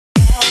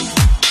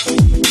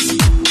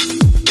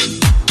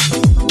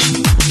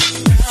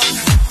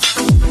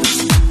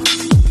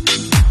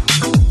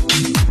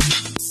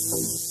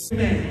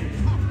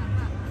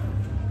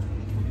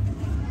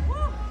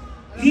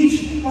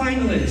Each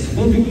finalist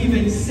will be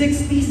given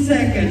 60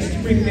 seconds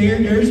to prepare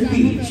their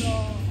speech.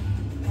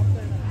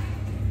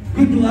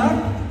 Good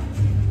luck,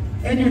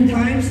 and your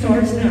time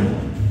starts now.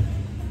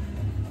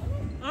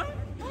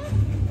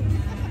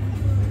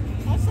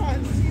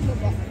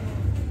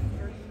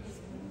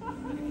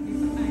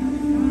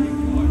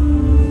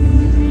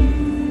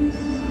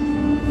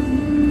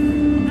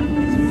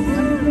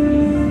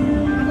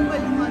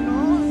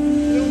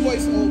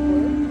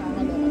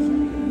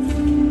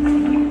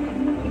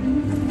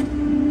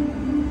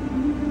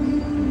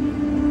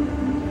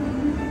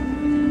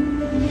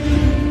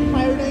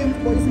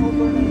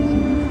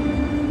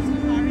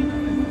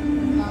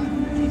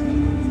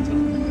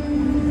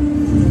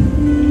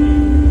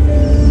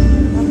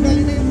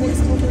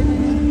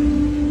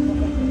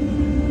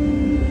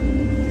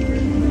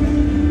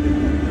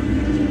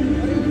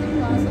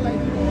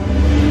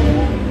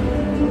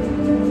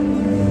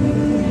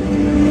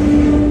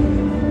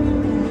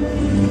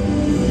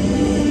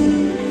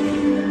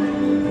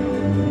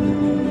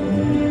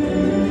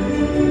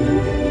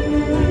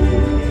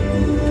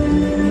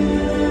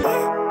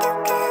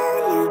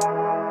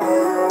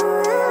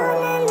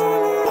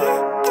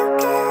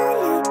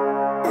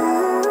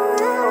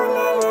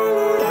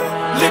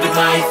 Living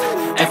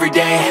life,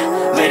 everyday,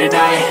 late at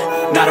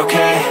night, not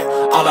okay.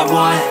 All I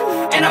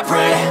want, and I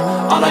pray,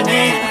 all I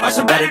need are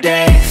some better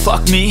days.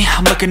 Fuck me,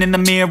 I'm looking in the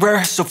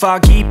mirror, so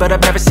foggy, but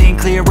I've never seen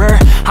clearer.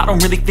 I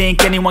don't really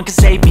think anyone can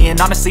save me, and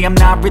honestly I'm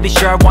not really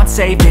sure I want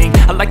saving.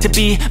 I like to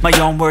be my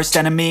own worst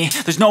enemy.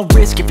 There's no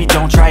risk if you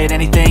don't try at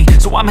anything,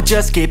 so I'ma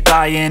just keep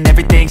buying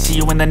everything. See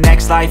you in the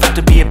next life, have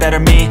to be a better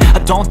me. I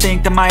don't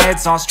think that my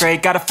head's on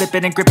straight, gotta flip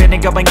it and grip it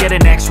and go and get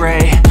an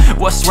x-ray.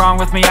 What's wrong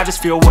with me? I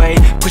just feel weight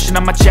pushing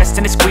on my chest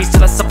and it squeezes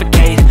till I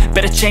suffocate.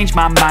 Better change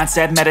my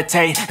mindset,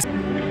 meditate.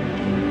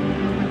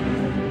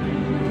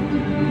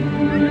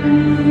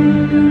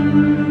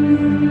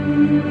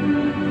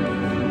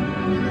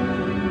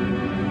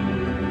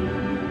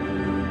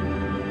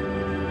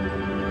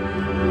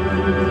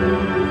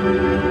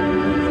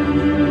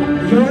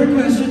 Your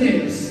question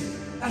is,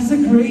 as a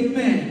great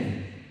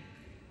man,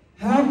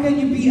 how can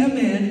you be a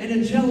man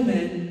and a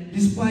gentleman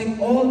despite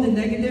all the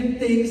negative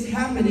things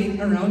happening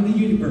around the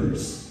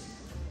universe?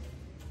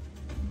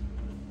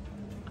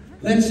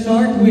 Let's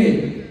start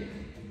with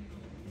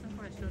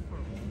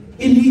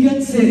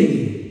Iligan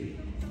City.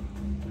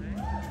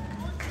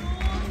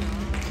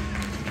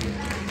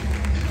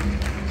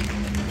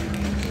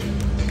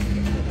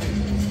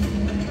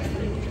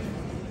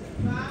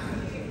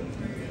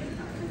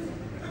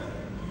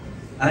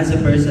 As a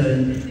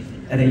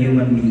person and a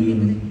human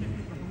being,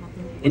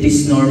 it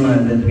is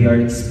normal that we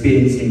are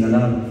experiencing a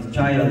lot of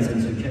trials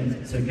and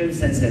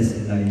circumstances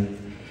in life,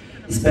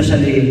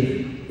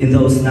 especially in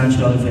those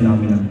natural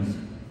phenomena.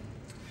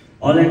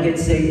 All I can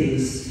say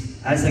is,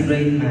 as a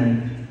great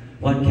man,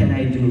 what can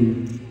I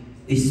do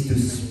is to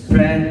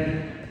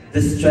spread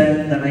the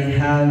strength that I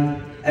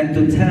have and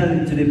to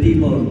tell to the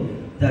people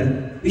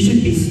that we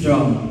should be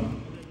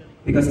strong.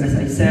 Because as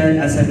I said,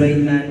 as a great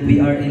man, we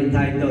are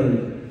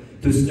entitled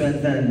to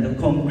strengthen the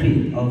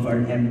concrete of our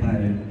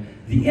empire,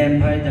 the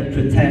empire that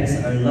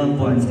protects our loved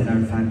ones and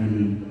our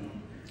family.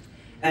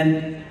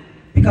 And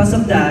because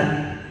of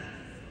that,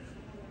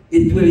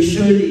 it will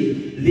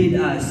surely lead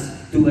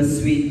us to a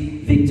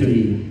sweet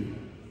victory.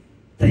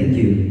 Thank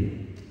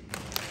you.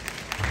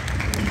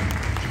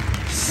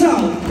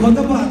 South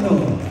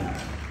Cotabato.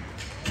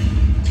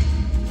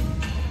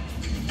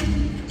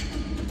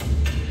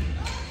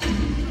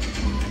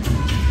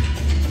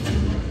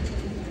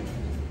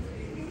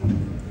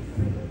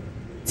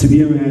 To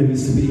be a man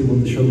is to be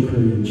able to show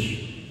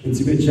courage, and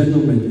to be a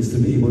gentleman is to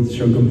be able to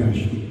show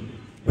compassion.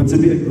 But to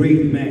be a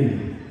great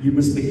man, you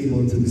must be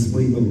able to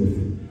display both.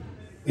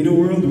 In a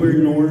world where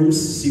norms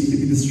seem to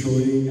be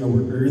destroying our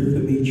earth,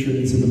 nature,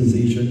 and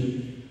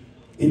civilization,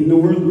 in a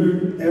world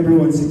where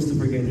everyone seems to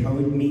forget how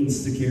it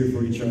means to care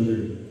for each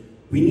other,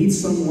 we need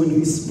someone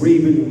who is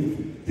brave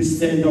enough to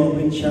stand up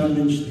and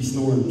challenge these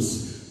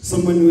norms.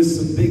 Someone who has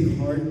a big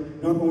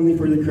heart, not only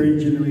for the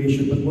current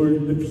generation, but for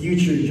the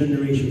future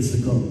generations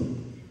to come.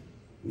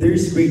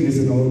 There's greatness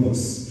in all of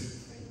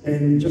us.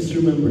 And just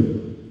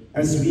remember,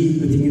 as we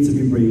continue to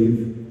be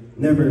brave,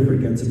 never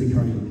forget to be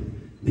kind.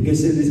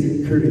 Because it is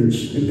in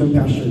courage and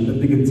compassion that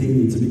we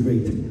continue to be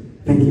great.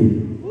 Thank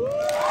you.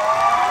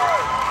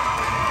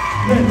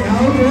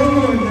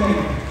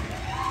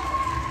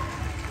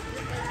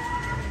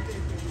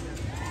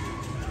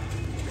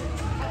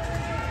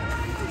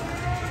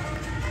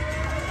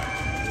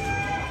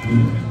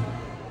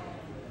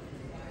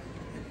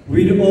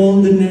 With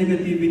all the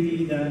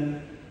negativity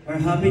that are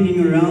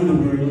happening around the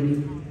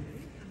world,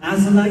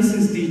 as a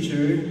licensed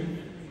teacher,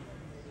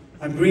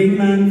 a great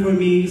man for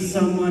me is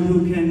someone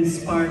who can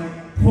spark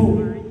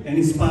hope and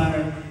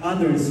inspire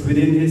others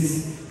within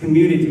his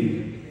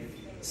community.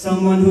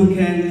 Someone who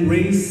can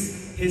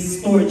raise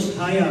his torch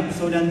high up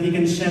so that he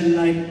can shed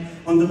light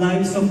on the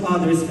lives of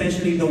others,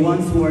 especially the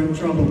ones who are in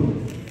trouble.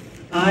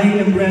 I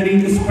am ready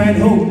to spread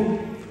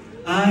hope.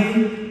 I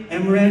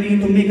am ready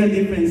to make a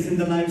difference in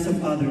the lives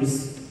of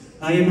others.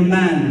 I am a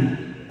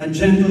man, a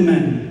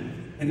gentleman,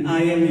 and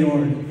I am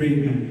your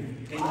great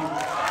man. Thank you.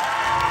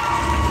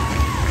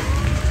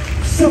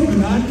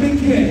 Sobrang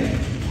Benguet.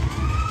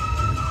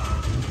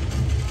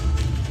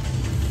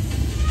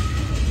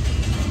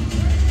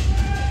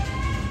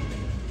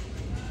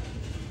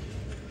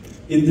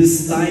 In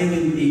this time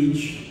and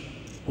age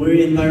where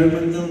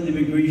environmental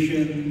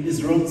degradation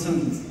is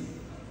rampant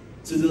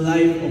to the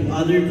life of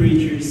other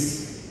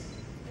creatures,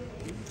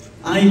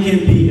 I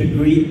can be a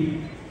great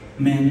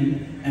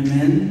man,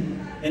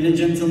 and a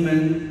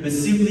gentleman by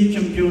simply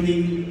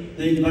championing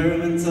the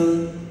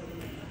environmental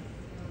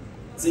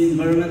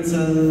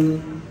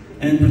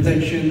and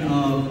protection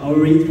of our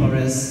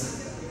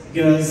rainforests,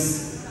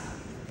 because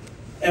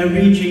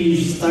every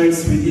change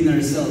starts within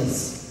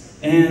ourselves.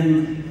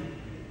 And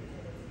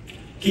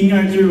King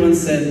Arthur once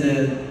said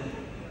that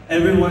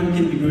everyone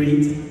can be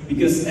great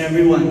because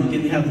everyone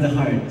can have the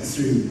heart to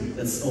serve.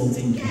 That's all.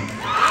 Thank you.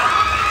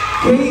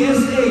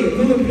 KSA,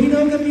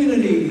 Filipino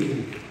Community.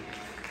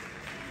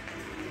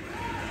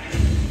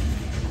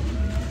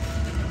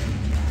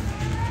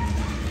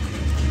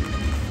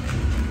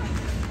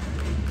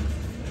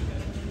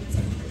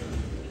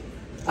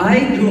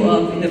 I grew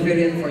up in a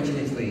very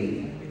unfortunate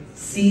way,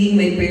 seeing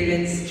my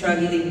parents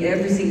struggling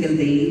every single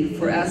day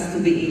for us to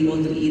be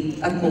able to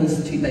eat at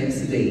most 3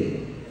 times a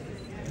day.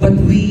 But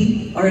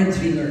we are a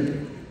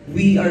dreamer.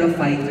 We are a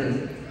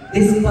fighter.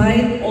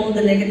 Despite all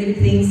the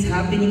negative things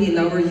happening in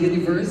our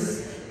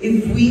universe,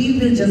 if we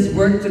will just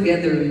work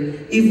together,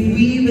 if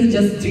we will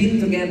just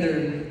dream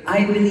together,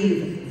 I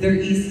believe there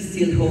is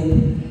still hope.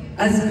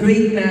 As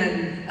great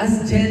man,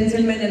 as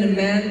gentleman and a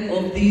man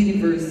of the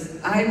universe,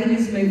 I will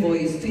use my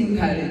voice to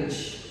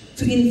encourage,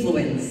 to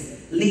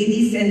influence,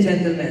 ladies and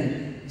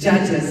gentlemen,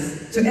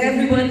 judges, to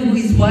everyone who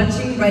is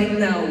watching right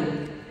now.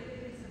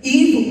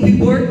 If we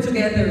work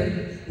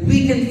together,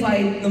 we can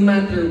fight no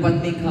matter what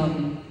may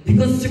come.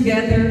 Because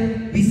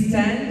together, we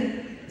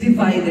stand,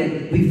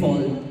 divided, we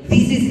fall.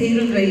 This is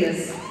Aaron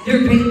Reyes,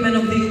 your great man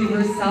of the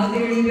universe, Saudi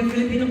Arabia,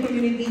 Filipino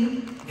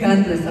community.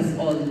 God bless us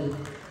all.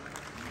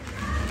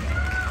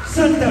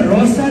 Santa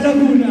Rosa,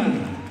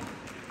 Laguna.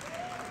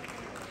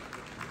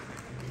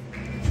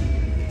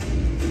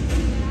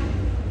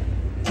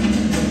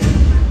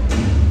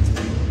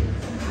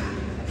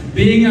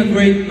 Being a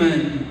great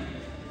man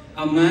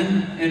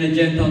and a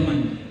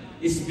gentleman,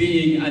 is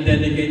being a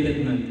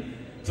dedicated man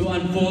to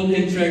unfold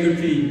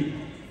integrity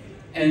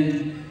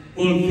and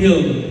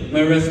fulfill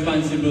my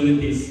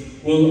responsibilities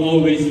will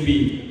always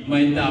be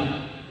my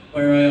top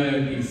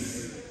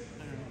priorities.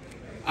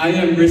 I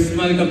am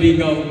Rismal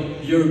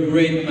Cabigaw, your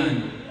great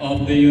man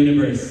of the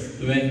universe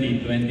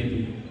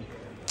 2022.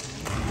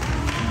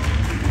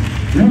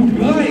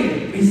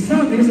 Uruguay,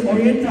 Misamis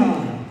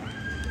Oriental.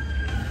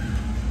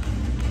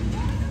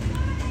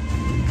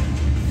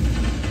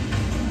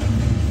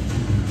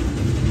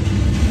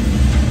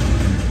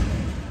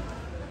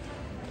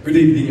 Good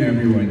evening,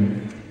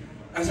 everyone.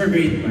 As a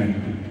great man,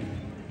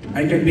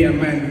 I can be a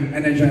man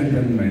and a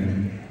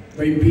gentleman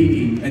by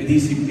being a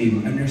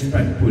disciplined and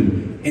respectful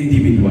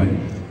individual.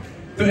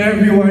 To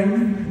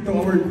everyone, to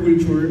our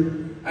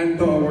culture,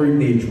 and to our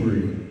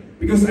nature.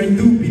 Because I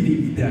do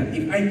believe that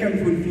if I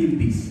can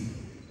fulfill this,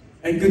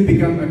 I could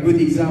become a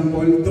good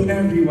example to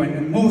everyone,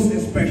 and most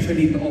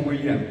especially to our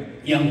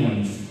young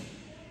ones.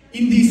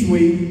 In this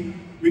way,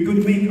 we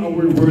could make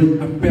our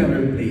world a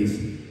better place.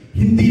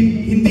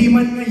 Hindi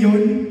man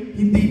ngayon,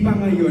 hindi pa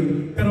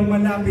ngayon, pero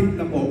malapit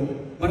na po.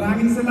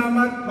 Maraming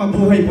salamat,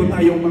 mabuhay po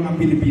tayong mga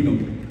Pilipino.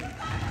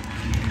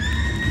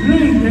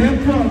 Leyte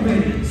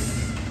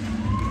Province.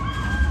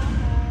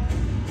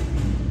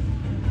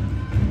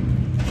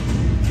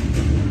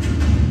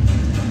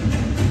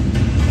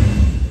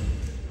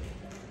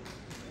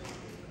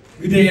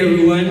 Good day,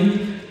 everyone.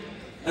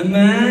 A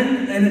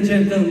man and a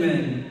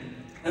gentleman.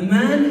 A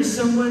man is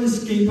someone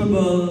who's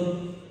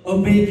capable of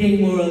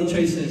making moral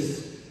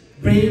choices.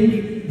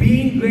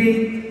 Being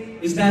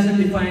great doesn't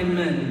define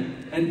man,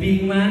 and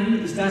being man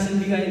doesn't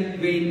define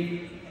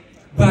great,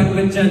 but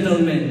with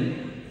gentlemen.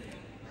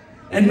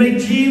 And my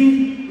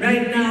dream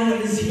right now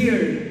is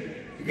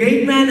here,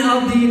 great man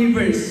of the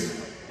universe.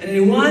 And I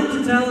want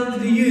to tell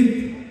the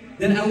youth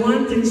that I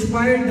want to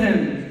inspire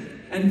them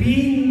and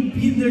be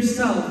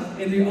themselves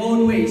in their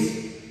own ways.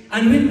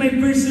 And with my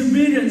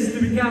perseverance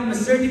to become a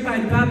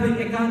certified public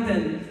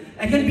accountant,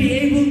 I can be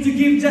able to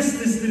give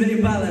justice to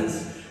the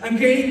imbalance and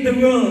create the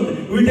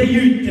world where the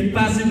youth can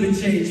possibly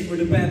change for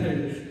the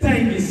better.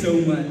 Thank you so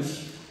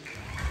much.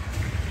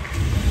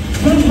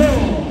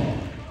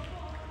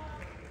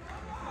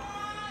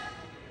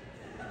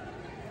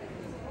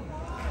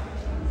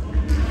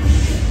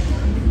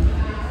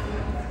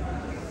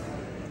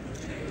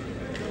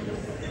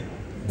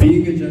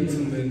 Being a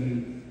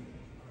gentleman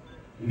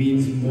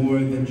means more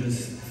than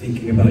just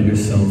thinking about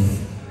yourself.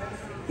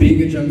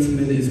 Being a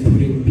gentleman is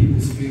putting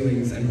people's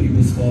feelings and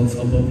people's faults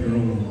above your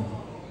own.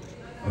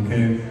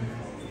 Okay?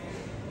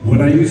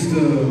 When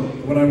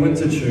I went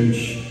to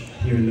church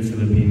here in the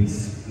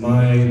Philippines,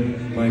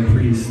 my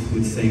priest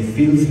would say,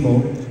 feels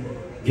mo,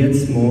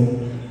 gets mo,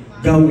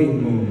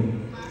 gawin mo,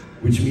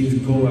 which means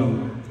go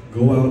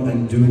out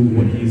and do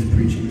what he is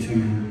preaching to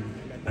you.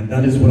 And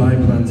that is what I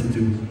plan to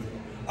do.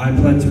 I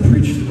plan to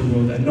preach to the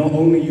world and not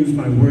only use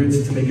my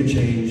words to make a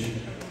change,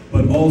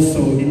 but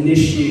also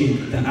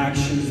initiate the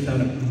actions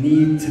that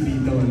need to be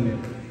done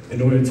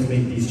in order to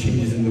make these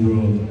changes in the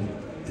world.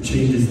 The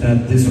changes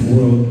that this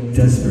world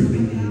desperately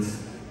needs.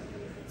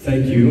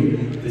 Thank you.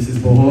 This is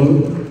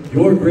Bohol,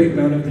 your great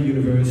man of the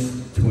universe,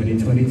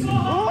 2022.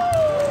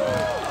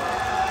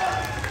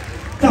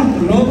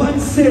 Tacloban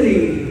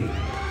City.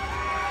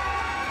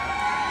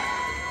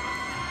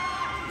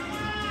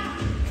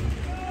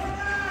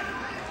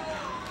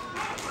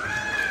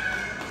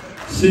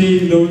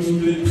 Seeing those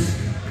clips,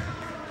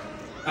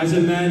 as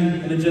a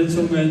man and a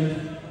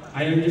gentleman,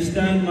 I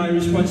understand my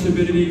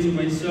responsibility to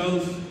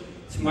myself,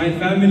 to my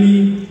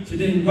family, to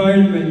the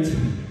environment.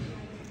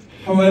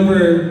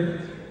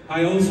 However,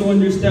 I also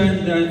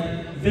understand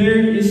that there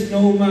is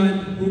no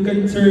man who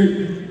can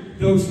turn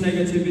those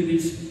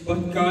negativities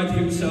but God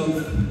Himself.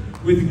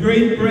 With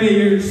great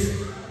prayers,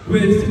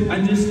 with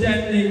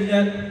understanding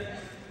that,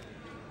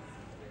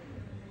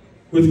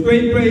 with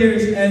great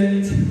prayers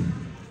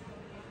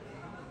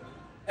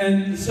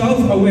and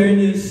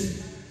self-awareness,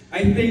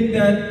 I think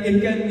that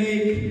it can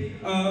make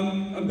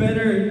a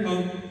better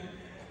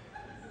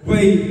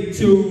way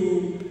to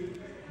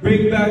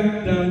bring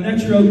back the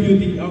natural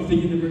beauty of the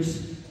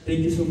universe.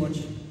 Thank you so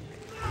much.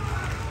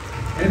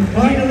 And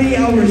finally,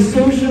 our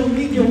social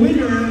media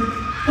winner,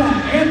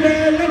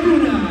 Pageant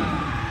Laguna.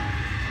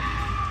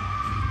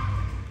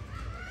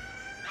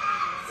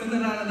 Sa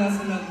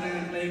nararanasan natin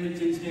ng climate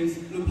change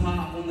ngayon, lubha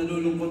akong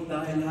nalulungkot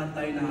dahil lahat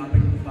tayo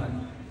naapektuhan.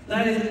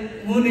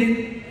 Ngunit,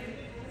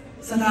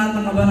 sa lahat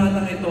ng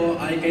kabanatang ito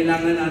ay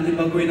kailangan natin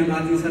baguhin ang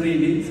ating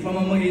sarili sa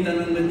pamamagitan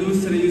ng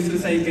reduce, reuse,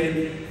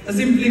 recycle. Sa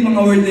simpleng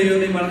mga word na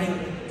yun ay malaking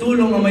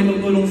tulong ang may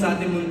tutulong sa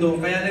ating mundo.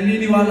 Kaya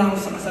naniniwala ako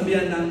sa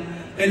kasabihan na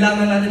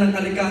kailangan natin ng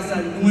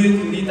kalikasan, ngunit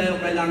hindi tayo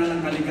kailangan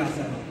ng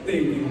kalikasan.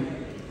 Thank you.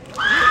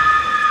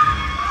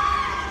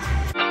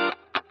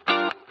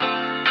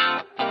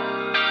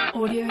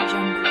 Audio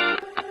Jungle.